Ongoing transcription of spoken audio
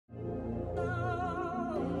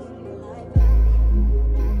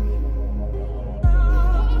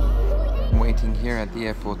waiting here at the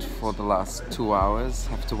airport for the last 2 hours.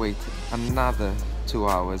 Have to wait another 2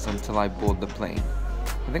 hours until I board the plane.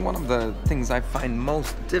 I think one of the things I find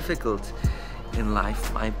most difficult in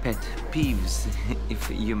life, my pet peeves,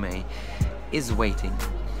 if you may, is waiting.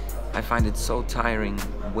 I find it so tiring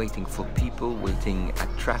waiting for people, waiting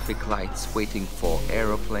at traffic lights, waiting for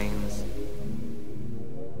aeroplanes.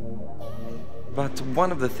 But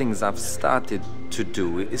one of the things I've started to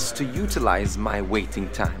do is to utilize my waiting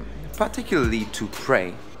time, particularly to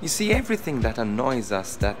pray. You see, everything that annoys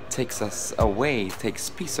us, that takes us away, takes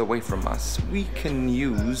peace away from us, we can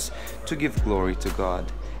use to give glory to God.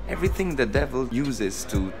 Everything the devil uses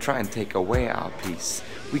to try and take away our peace,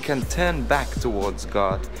 we can turn back towards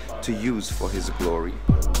God to use for His glory.